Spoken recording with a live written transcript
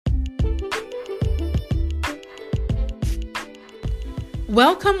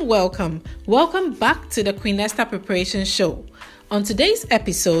Welcome back to the Queen Esther Preparation Show. On today's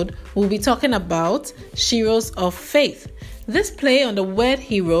episode, we'll be talking about Sheroes of Faith. This play on the word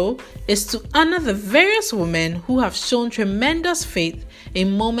hero is to honor the various women who have shown tremendous faith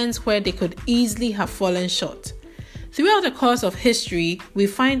in moments where they could easily have fallen short. Throughout the course of history, we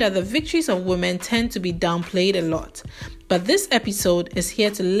find that the victories of women tend to be downplayed a lot. But this episode is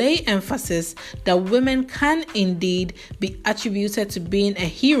here to lay emphasis that women can indeed be attributed to being a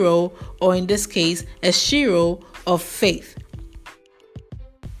hero, or in this case, a Shero of Faith.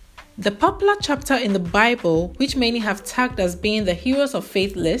 The popular chapter in the Bible, which many have tagged as being the Heroes of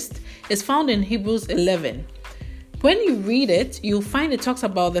Faith list, is found in Hebrews 11. When you read it, you'll find it talks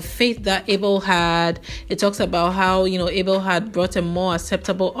about the faith that Abel had. It talks about how, Abel had brought a more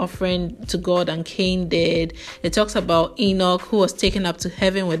acceptable offering to God than Cain did. It talks about Enoch, who was taken up to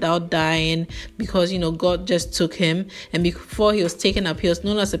heaven without dying because, God just took him. And before he was taken up, he was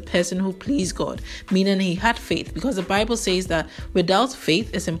known as a person who pleased God, meaning he had faith, because the Bible says that without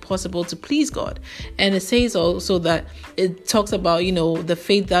faith, it's impossible to please God. And it says also that it talks about, the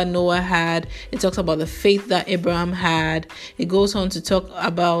faith that Noah had. It talks about the faith that Abraham had. It goes on to talk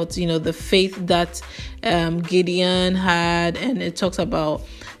about the faith that Gideon had, and it talks about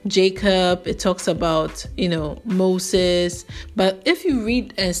Jacob. It talks about Moses. But if you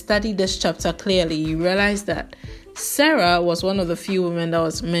read and study this chapter clearly, you realize that Sarah was one of the few women that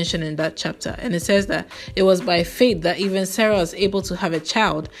was mentioned in that chapter. And it says that it was by faith that even Sarah was able to have a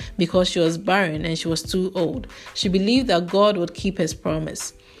child because she was barren and she was too old. She believed that God would keep his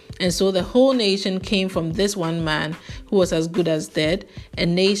promise. And so the whole nation came from this one man who was as good as dead, a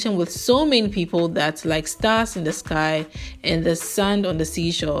nation with so many people that, like stars in the sky and the sand on the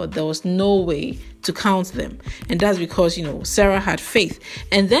seashore, there was no way to count them. And that's because, Sarah had faith.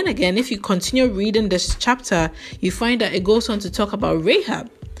 And then again, if you continue reading this chapter, you find that it goes on to talk about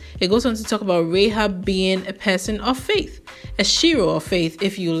Rahab. It goes on to talk about Rahab being a person of faith, a Shero of faith,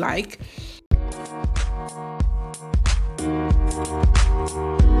 if you like.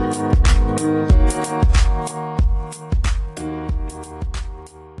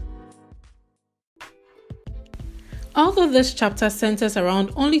 Although this chapter centers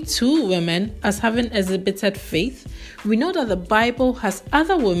around only two women as having exhibited faith, we know that the Bible has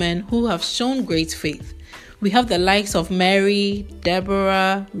other women who have shown great faith. We have the likes of Mary,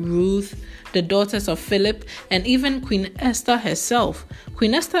 Deborah, Ruth, the daughters of Philip, and even Queen Esther herself.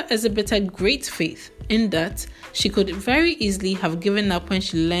 Queen Esther exhibited great faith in that she could very easily have given up when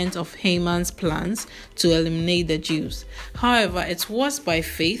she learned of Haman's plans to eliminate the Jews. However, it was by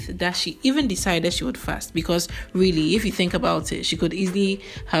faith that she even decided she would fast, because really, if you think about it, she could easily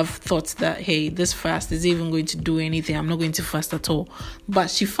have thought that, hey, this fast is even going to do anything. I'm not going to fast at all. But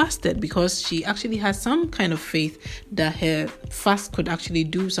she fasted because she actually had some kind of faith that her fast could actually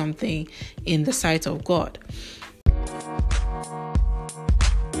do something in the sight of God.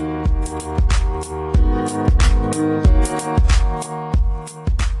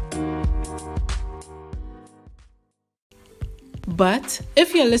 But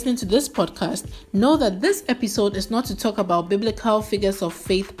if you're listening to this podcast, know that this episode is not to talk about biblical figures of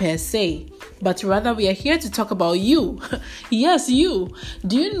faith per se, but rather we are here to talk about you. Yes, you.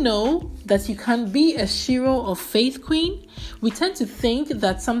 Do you know that you can be a Shero of Faith queen? We tend to think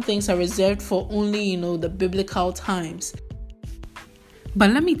that some things are reserved for only, the biblical times.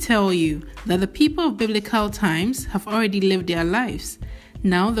 But let me tell you that the people of biblical times have already lived their lives.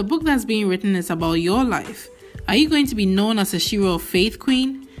 Now, the book that's being written is about your life. Are you going to be known as a Shero of Faith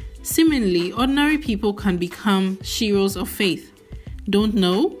queen? Seemingly, ordinary people can become Sheroes of Faith. Don't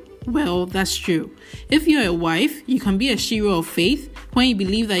know? Well, that's true. If you're a wife, you can be a Shero of Faith when you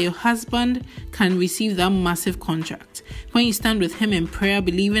believe that your husband can receive that massive contract, when you stand with him in prayer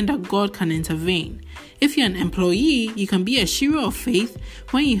believing that God can intervene. If you're an employee, you can be a Shero of Faith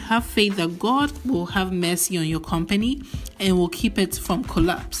when you have faith that God will have mercy on your company and will keep it from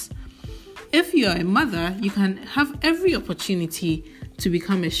collapse. If you're a mother, you can have every opportunity to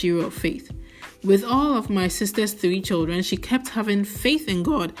become a Shero of Faith. With all of my sister's 3 children, she kept having faith in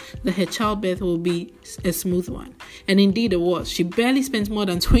God that her childbirth will be a smooth one. And indeed it was. She barely spent more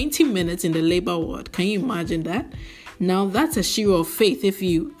than 20 minutes in the labor ward. Can you imagine that? Now that's a Shero of Faith if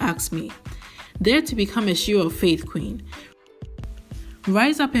you ask me. Dare to become a Shero of Faith queen.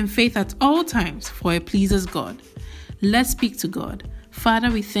 Rise up in faith at all times, for it pleases God. Let's speak to God.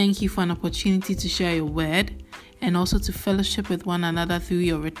 Father, we thank you for an opportunity to share your word and also to fellowship with one another through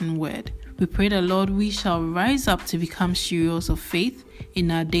your written word. We pray that, Lord, we shall rise up to become Sheroes of Faith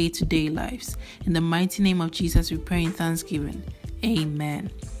in our day-to-day lives. In the mighty name of Jesus, we pray in thanksgiving. Amen.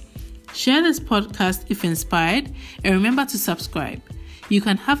 Share this podcast if inspired, and remember to subscribe. You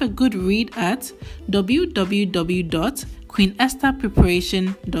can have a good read at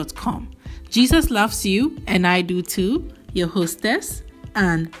www.queenestherpreparation.com. Jesus loves you, and I do too. Your hostess,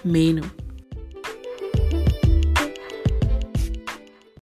 Anne Menu.